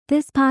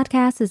This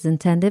podcast is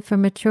intended for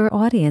mature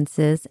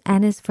audiences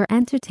and is for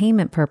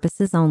entertainment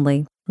purposes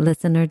only.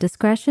 Listener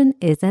discretion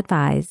is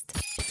advised.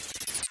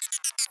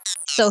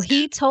 So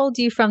he told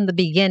you from the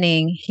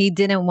beginning he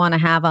didn't want to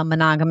have a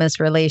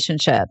monogamous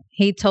relationship.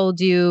 He told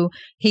you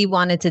he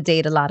wanted to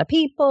date a lot of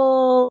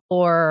people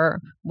or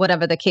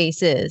whatever the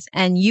case is.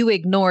 And you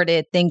ignored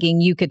it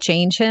thinking you could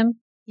change him.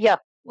 Yeah.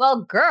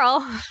 Well,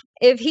 girl,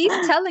 if he's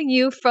telling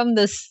you from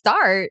the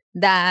start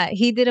that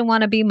he didn't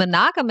want to be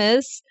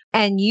monogamous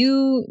and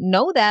you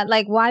know that,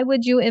 like, why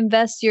would you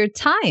invest your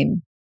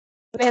time?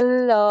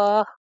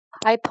 Well,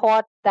 I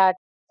thought that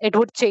it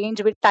would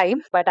change with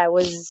time, but I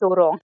was so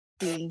wrong.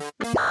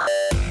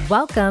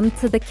 Welcome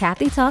to the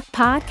Kathy Talk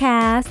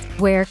podcast,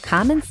 where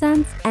common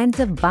sense and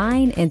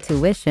divine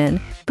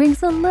intuition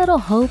brings a little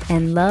hope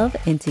and love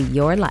into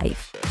your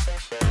life.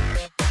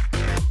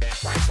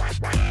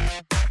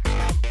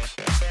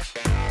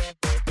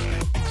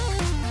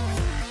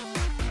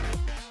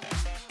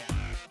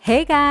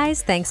 Hey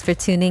guys, thanks for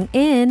tuning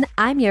in.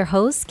 I'm your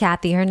host,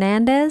 Kathy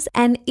Hernandez,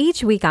 and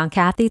each week on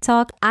Kathy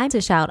Talk, I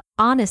dish out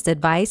honest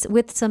advice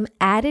with some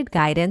added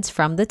guidance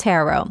from the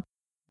tarot.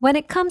 When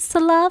it comes to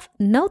love,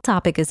 no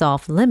topic is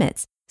off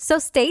limits. So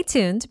stay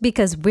tuned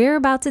because we're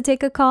about to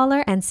take a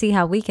caller and see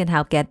how we can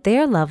help get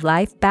their love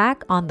life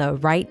back on the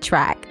right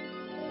track.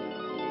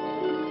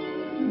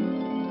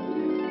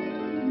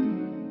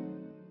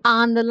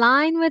 On the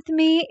line with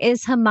me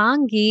is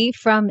Hemangi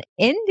from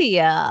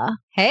India.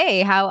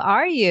 Hey, how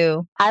are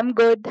you? I'm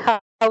good.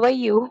 How are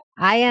you?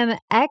 I am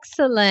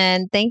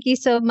excellent. Thank you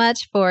so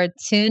much for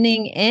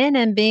tuning in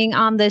and being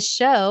on the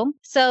show.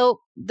 So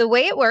the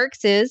way it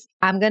works is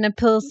I'm going to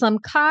pull some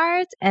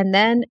cards and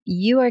then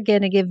you are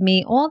going to give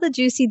me all the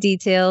juicy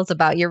details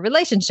about your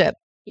relationship.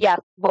 Yeah,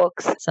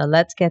 works. So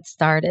let's get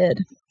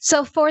started.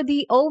 So for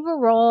the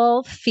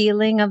overall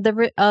feeling of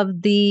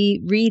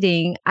the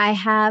reading, I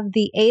have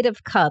the Eight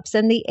of Cups.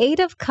 And the Eight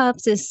of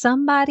Cups is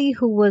somebody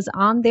who was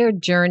on their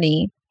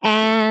journey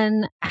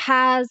and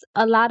has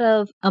a lot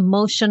of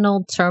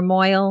emotional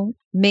turmoil.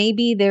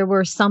 Maybe there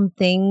were some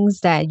things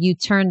that you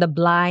turned a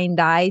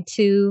blind eye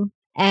to.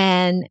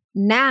 And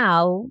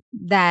now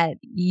that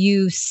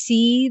you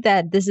see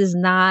that this is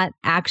not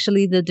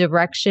actually the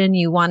direction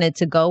you wanted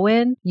to go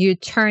in, you're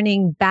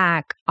turning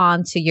back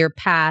onto your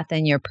path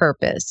and your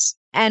purpose.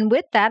 And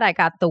with that, I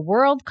got the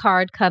World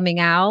card coming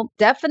out,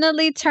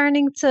 definitely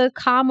turning to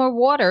calmer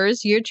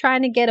waters. You're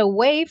trying to get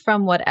away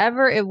from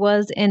whatever it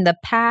was in the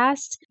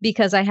past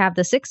because I have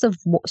the Six of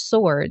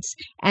Swords.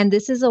 And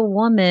this is a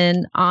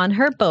woman on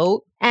her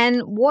boat.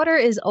 And water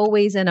is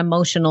always an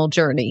emotional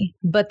journey,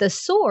 but the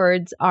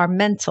swords are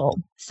mental.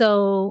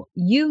 So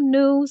you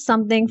knew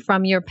something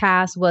from your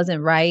past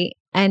wasn't right.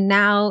 And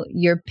now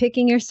you're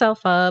picking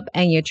yourself up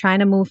and you're trying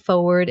to move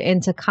forward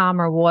into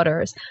calmer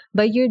waters,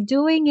 but you're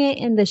doing it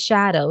in the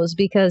shadows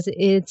because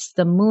it's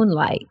the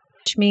moonlight,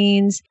 which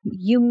means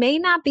you may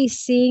not be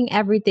seeing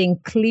everything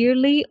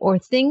clearly or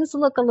things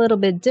look a little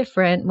bit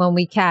different when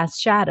we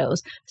cast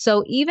shadows.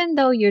 So even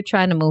though you're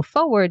trying to move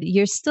forward,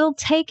 you're still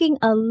taking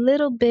a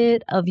little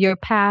bit of your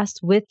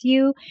past with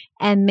you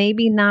and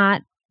maybe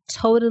not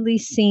totally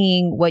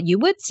seeing what you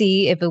would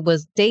see if it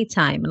was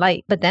daytime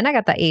light. But then I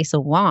got the Ace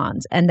of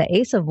Wands, and the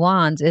Ace of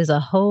Wands is a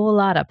whole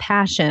lot of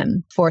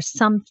passion for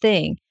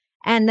something.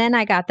 And then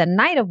I got the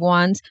Knight of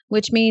Wands,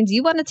 which means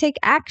you want to take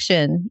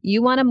action.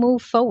 You want to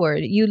move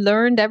forward. You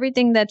learned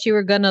everything that you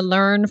were going to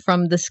learn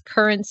from this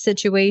current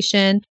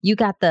situation. You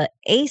got the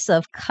Ace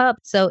of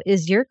Cups. So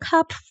is your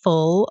cup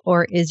full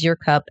or is your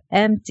cup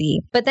empty?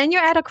 But then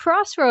you're at a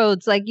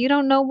crossroads, like you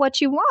don't know what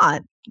you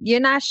want.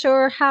 You're not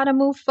sure how to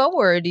move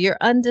forward. You're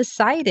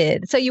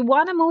undecided. So you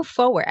want to move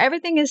forward.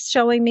 Everything is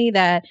showing me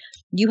that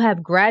you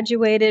have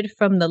graduated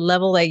from the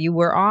level that you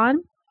were on.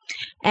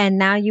 And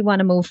now you want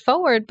to move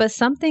forward, but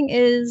something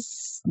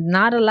is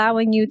not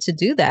allowing you to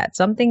do that.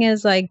 Something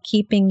is like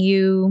keeping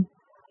you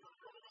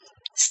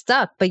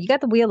stuck, but you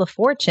got the Wheel of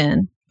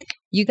Fortune.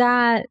 You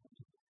got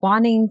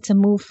wanting to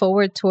move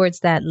forward towards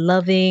that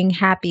loving,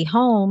 happy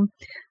home,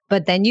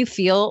 but then you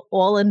feel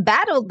all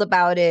embattled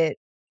about it.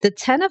 The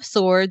Ten of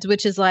Swords,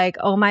 which is like,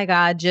 oh my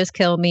God, just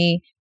kill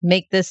me,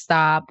 make this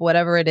stop,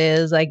 whatever it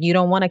is. Like you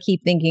don't want to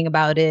keep thinking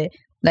about it.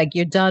 Like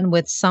you're done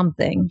with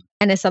something.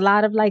 And it's a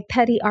lot of like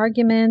petty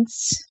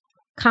arguments,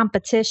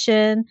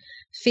 competition,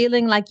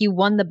 feeling like you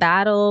won the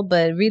battle,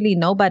 but really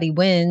nobody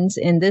wins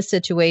in this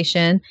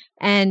situation.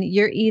 And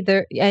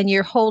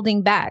you're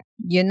holding back.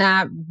 You're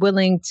not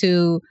willing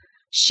to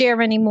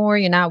share anymore.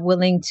 You're not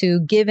willing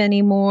to give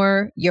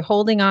anymore. You're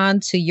holding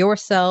on to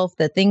yourself,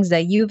 the things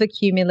that you've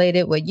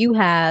accumulated, what you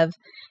have,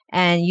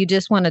 and you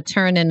just want to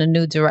turn in a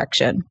new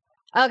direction.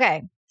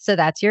 Okay, so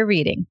that's your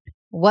reading.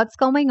 What's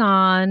going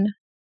on?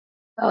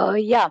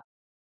 Yeah,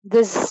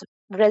 this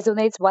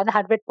resonates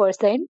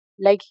 100%.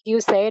 Like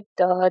you said,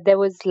 there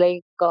was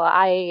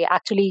I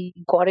actually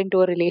got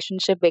into a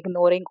relationship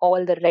ignoring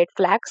all the red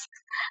flags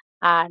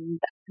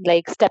and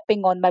like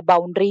stepping on my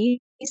boundaries.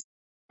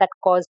 That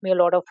caused me a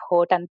lot of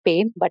hurt and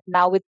pain. But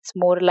now it's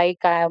more like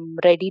I'm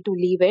ready to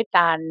leave it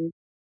and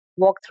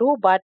walk through.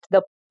 But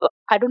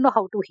I don't know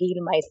how to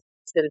heal myself.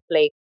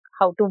 like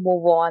how to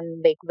move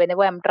on. Like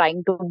whenever I'm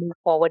trying to move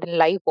forward in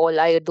life, all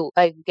I do,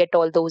 I get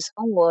all those,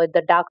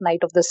 the dark night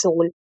of the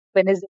soul.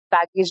 When is the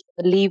package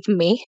leave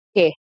me?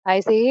 Okay,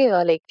 I say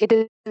like it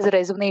is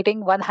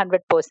resonating 100%.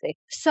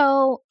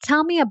 So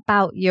tell me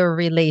about your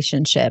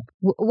relationship.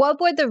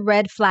 What were the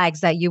red flags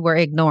that you were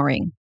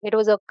ignoring? It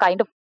was a kind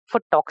of a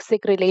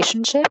toxic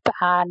relationship,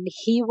 and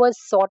he was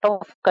sort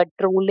of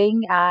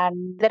controlling,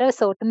 and there are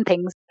certain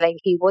things like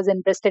he was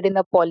interested in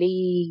a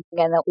poly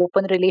and an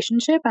open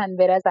relationship, and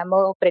whereas I'm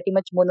a pretty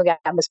much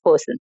monogamous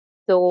person.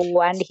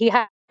 So and he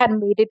had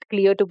made it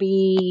clear to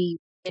be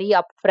very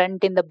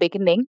upfront in the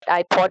beginning.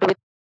 I thought with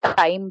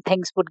time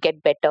things would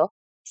get better.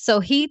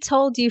 So he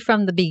told you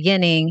from the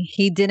beginning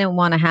he didn't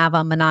want to have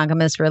a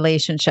monogamous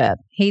relationship.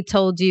 He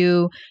told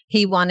you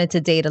he wanted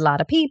to date a lot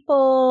of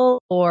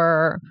people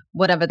or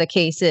whatever the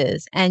case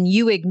is. And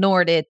you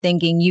ignored it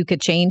thinking you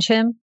could change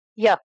him.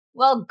 Yeah.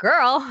 Well,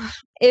 girl,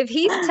 if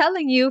he's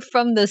telling you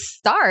from the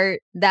start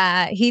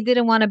that he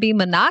didn't want to be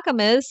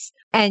monogamous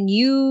and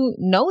you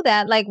know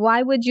that, like,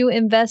 why would you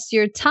invest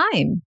your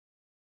time?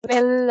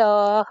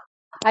 Well,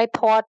 I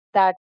thought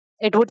that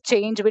it would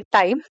change with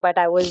time, but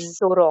I was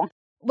so wrong.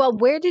 Well,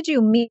 where did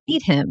you meet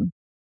him?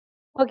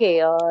 Okay,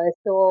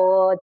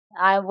 so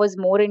I was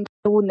more into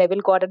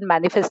Neville Gordon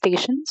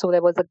manifestation. So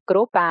there was a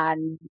group,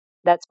 and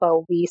that's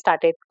how we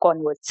started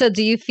conversing. So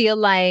do you feel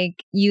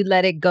like you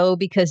let it go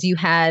because you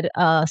had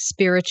a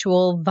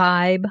spiritual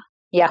vibe?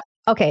 Yeah.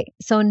 Okay,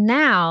 so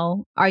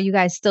now are you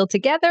guys still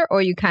together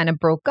or you kind of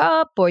broke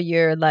up or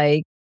you're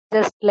like,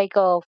 Just like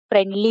a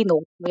friendly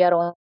no. We are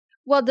on.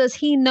 well, does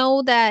he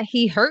know that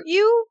he hurt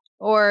you?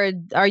 Or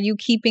are you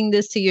keeping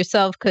this to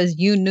yourself because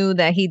you knew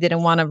that he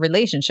didn't want a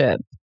relationship?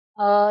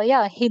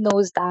 Yeah, he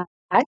knows that,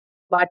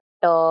 but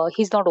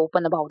he's not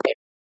open about it.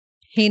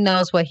 He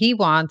knows what he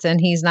wants and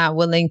he's not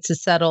willing to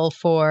settle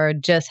for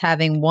just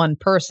having one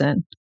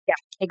person. Yeah,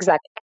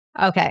 exactly.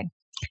 Okay.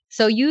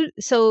 So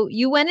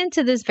you went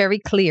into this very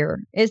clear.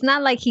 It's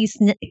not like he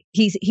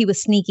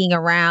was sneaking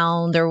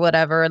around or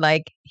whatever.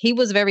 Like he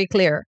was very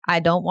clear. I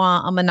don't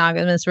want a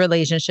monogamous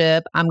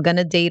relationship. I'm going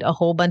to date a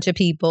whole bunch of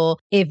people.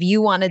 If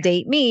you want to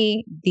date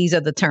me, these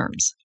are the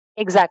terms.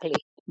 Exactly.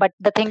 But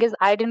the thing is,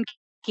 I didn't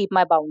keep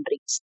my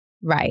boundaries.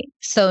 Right.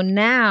 So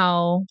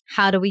now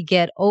how do we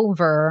get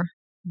over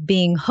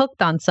being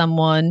hooked on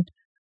someone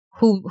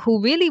who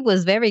really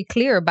was very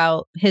clear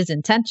about his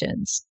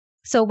intentions?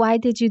 So why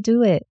did you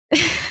do it?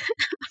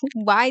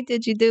 Why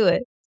did you do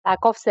it? Lack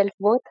of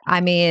self-worth. I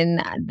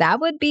mean, that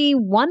would be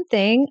one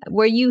thing.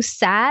 Were you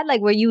sad?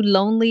 Like, were you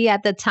lonely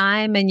at the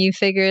time and you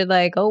figured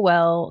like, oh,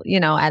 well,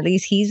 at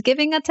least he's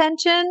giving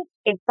attention?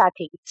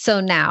 Exactly.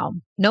 So now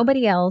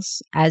nobody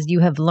else, as you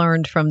have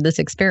learned from this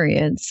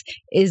experience,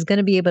 is going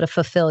to be able to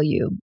fulfill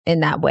you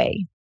in that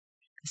way.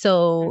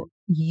 So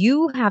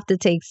you have to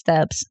take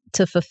steps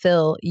to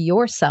fulfill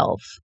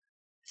yourself.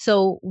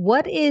 So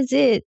what is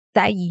it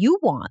that you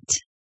want?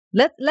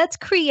 Let's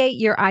create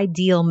your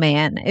ideal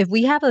man. If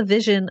we have a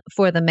vision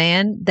for the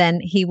man, then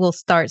he will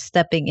start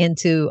stepping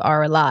into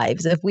our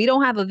lives. If we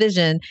don't have a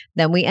vision,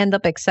 then we end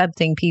up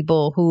accepting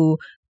people who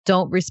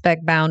don't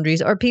respect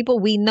boundaries or people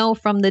we know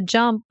from the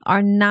jump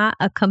are not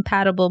a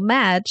compatible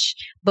match,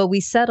 but we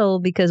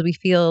settle because we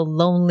feel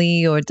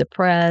lonely or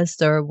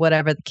depressed or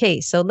whatever the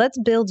case. So let's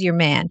build your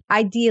man.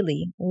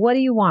 Ideally, what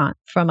do you want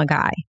from a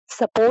guy?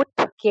 Support,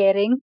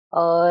 caring,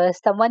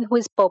 someone who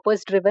is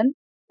purpose driven,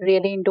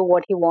 really into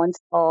what he wants,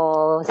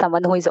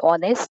 someone who is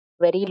honest,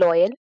 very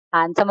loyal,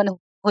 and someone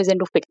who is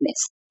into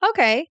fitness.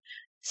 Okay.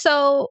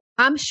 So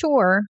I'm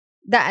sure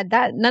that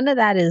none of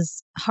that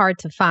is hard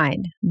to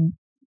find.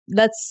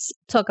 Let's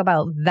talk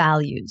about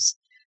values.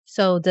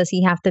 So does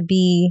he have to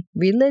be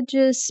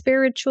religious,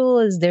 spiritual?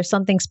 Is there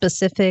something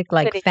specific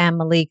like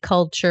family,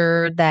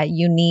 culture that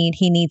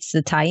he needs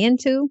to tie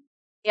into?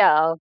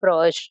 Yeah,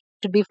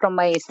 should be from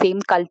my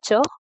same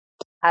culture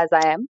as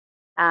I am,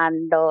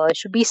 and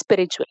should be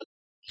spiritual.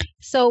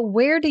 So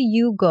where do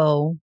you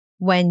go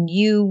when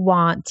you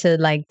want to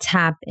like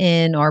tap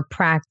in or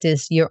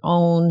practice your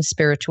own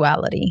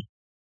spirituality?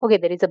 Okay,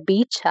 there is a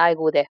beach. I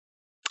go there.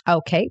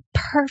 Okay,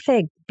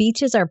 perfect.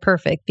 Beaches are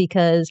perfect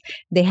because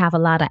they have a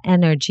lot of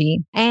energy.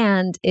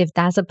 And if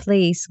that's a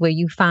place where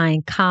you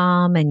find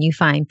calm and you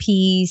find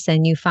peace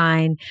and you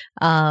find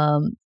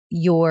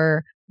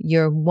your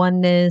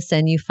oneness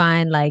and you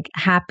find like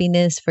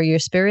happiness for your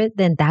spirit,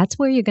 then that's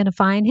where you're going to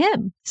find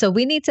him. So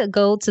we need to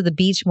go to the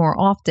beach more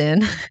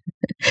often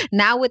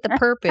now with the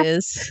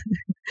purpose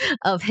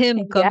of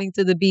him coming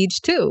to the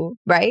beach too,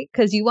 right?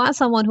 Because you want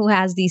someone who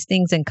has these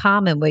things in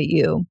common with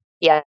you.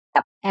 Yeah.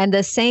 And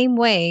the same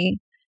way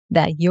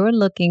that you're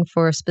looking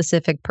for a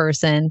specific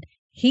person,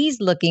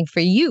 he's looking for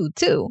you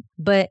too.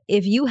 But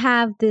if you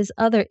have this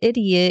other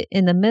idiot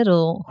in the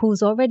middle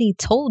who's already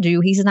told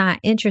you he's not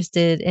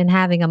interested in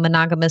having a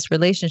monogamous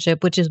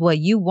relationship, which is what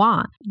you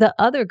want, the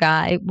other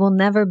guy will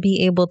never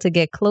be able to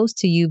get close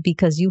to you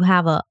because you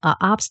have a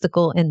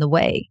obstacle in the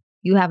way.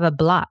 You have a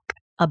block,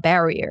 a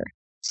barrier.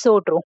 So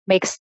true.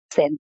 Makes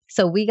sense.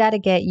 So we got to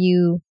get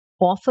you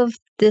off of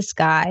this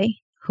guy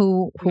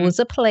who was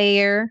a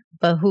player,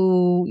 but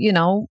who, you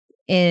know,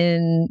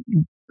 in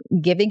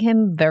giving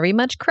him very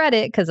much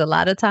credit, because a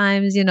lot of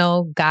times, you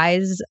know,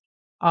 guys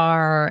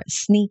are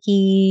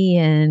sneaky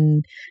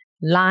and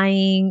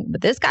lying,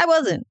 but this guy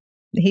wasn't.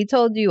 He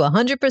told you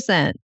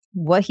 100%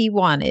 what he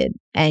wanted,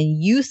 and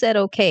you said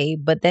okay,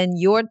 but then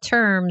your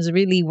terms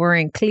really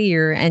weren't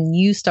clear, and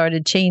you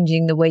started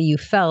changing the way you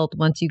felt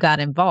once you got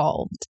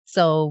involved.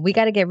 So we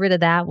got to get rid of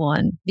that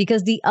one,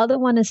 because the other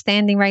one is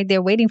standing right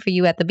there waiting for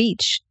you at the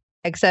beach,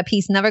 except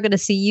he's never going to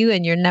see you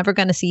and you're never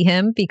going to see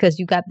him because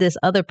you got this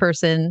other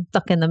person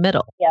stuck in the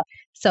middle. Yeah.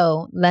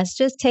 So let's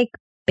just take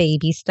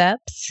baby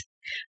steps.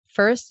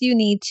 First, you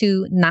need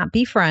to not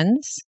be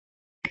friends,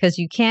 because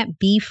you can't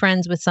be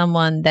friends with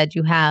someone that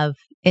you have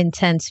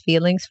intense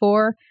feelings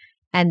for,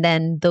 and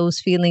then those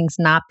feelings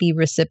not be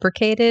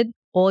reciprocated.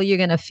 All you're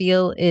going to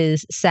feel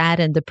is sad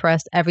and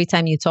depressed every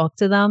time you talk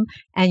to them.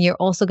 And you're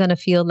also going to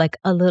feel like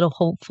a little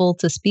hopeful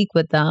to speak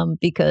with them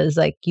because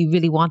like you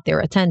really want their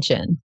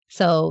attention.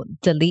 So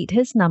delete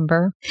his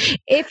number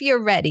if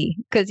you're ready,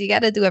 because you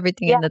got to do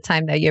everything in the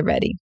time that you're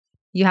ready.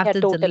 You have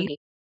to delete.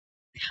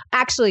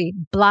 Actually,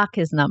 block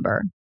his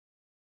number.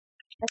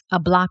 A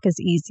block is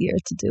easier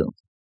to do.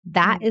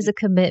 That is a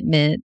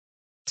commitment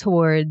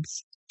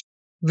towards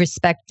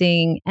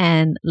respecting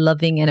and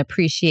loving and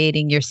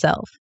appreciating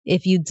yourself.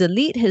 If you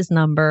delete his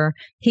number,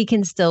 he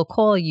can still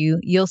call you.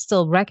 You'll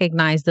still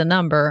recognize the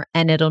number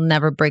and it'll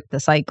never break the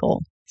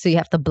cycle. So you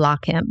have to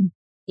block him.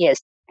 Yes.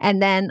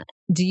 And then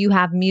do you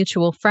have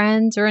mutual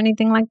friends or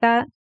anything like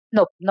that?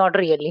 No, not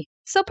really.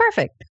 So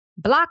perfect.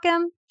 Block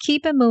him.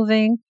 Keep it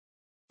moving.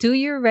 Do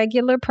your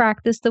regular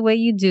practice the way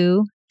you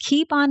do.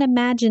 Keep on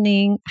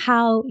imagining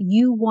how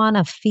you want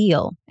to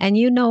feel. And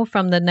you know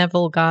from the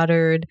Neville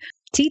Goddard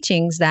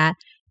teachings that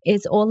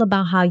it's all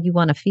about how you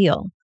want to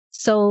feel.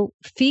 So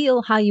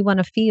feel how you want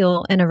to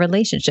feel in a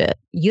relationship.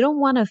 You don't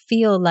want to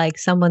feel like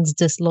someone's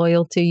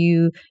disloyal to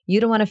you. You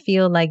don't want to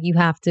feel like you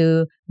have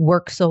to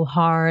work so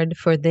hard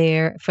for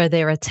their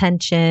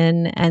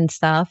attention and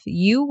stuff.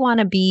 You want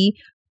to be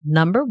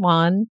number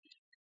one,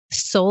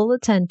 sole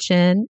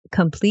attention,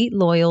 complete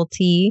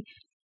loyalty,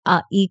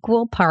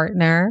 equal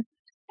partner,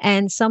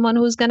 and someone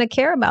who's going to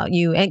care about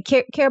you and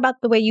care about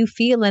the way you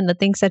feel and the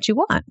things that you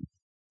want.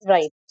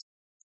 Right.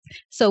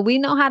 So we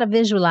know how to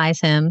visualize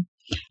him.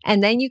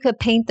 And then you could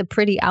paint the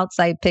pretty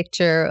outside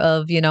picture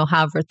of, you know,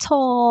 however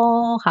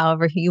tall,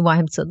 however you want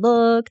him to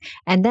look.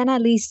 And then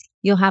at least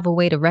you'll have a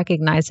way to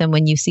recognize him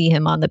when you see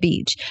him on the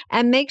beach.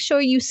 And make sure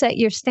you set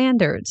your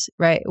standards,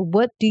 right?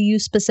 What do you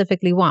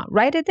specifically want?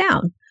 Write it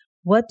down.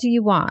 What do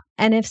you want?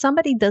 And if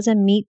somebody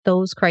doesn't meet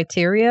those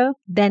criteria,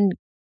 then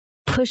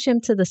push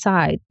him to the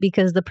side,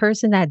 because the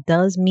person that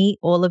does meet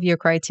all of your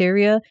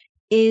criteria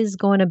is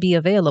going to be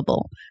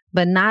available,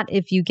 but not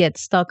if you get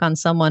stuck on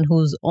someone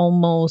who's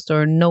almost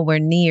or nowhere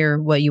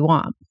near what you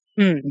want.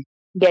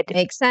 Get it.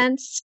 Make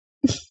sense?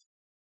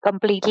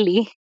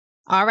 Completely.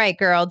 All right,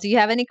 girl. Do you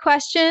have any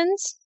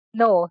questions?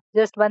 No,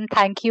 just one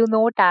thank you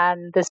note,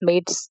 and this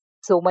made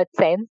so much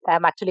sense.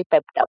 I'm actually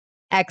pepped up.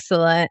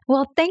 Excellent.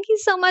 Well, thank you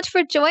so much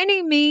for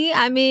joining me.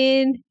 I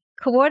mean,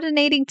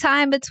 coordinating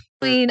time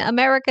between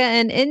America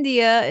and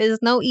India is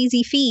no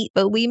easy feat,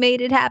 but we made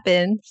it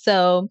happen.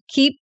 So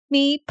keep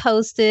me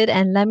posted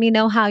and let me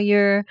know how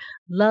your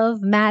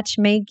love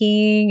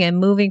matchmaking and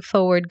moving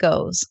forward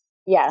goes.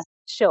 Yeah,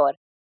 sure.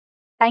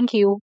 Thank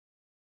you.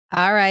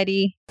 All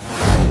righty.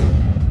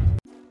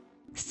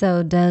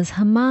 So does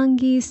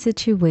Hemangi's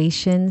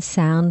situation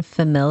sound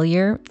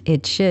familiar?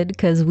 It should,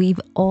 because we've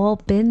all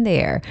been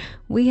there.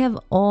 We have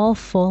all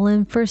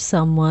fallen for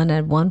someone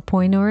at one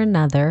point or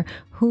another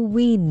who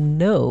we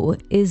know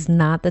is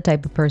not the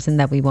type of person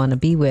that we want to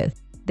be with.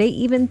 They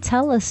even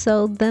tell us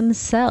so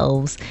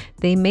themselves.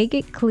 They make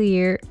it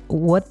clear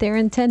what their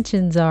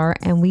intentions are,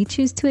 and we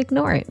choose to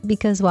ignore it.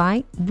 Because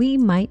why? We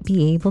might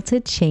be able to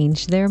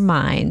change their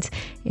minds.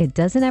 It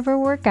doesn't ever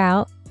work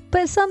out,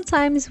 but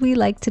sometimes we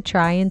like to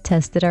try and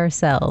test it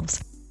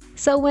ourselves.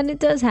 So when it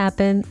does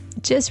happen,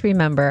 just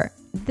remember,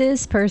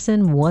 this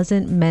person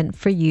wasn't meant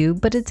for you,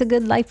 but it's a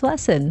good life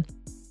lesson.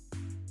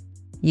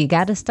 You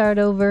got to start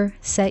over,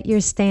 set your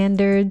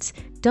standards.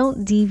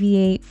 Don't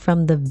deviate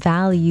from the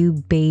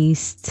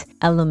value-based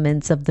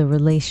elements of the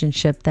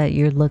relationship that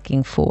you're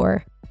looking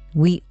for.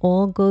 We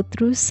all go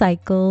through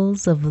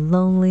cycles of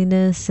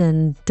loneliness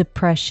and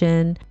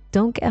depression.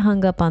 Don't get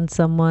hung up on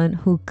someone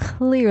who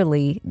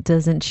clearly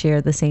doesn't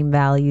share the same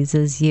values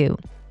as you.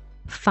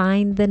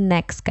 Find the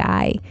next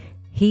guy.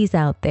 He's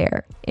out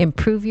there.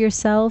 Improve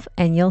yourself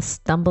and you'll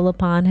stumble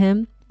upon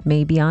him,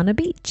 maybe on a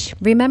beach.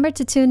 Remember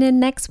to tune in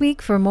next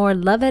week for more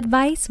love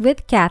advice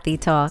with Kathy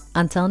Talk.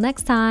 Until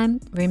next time,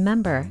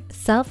 remember,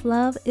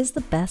 self-love is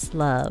the best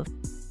love.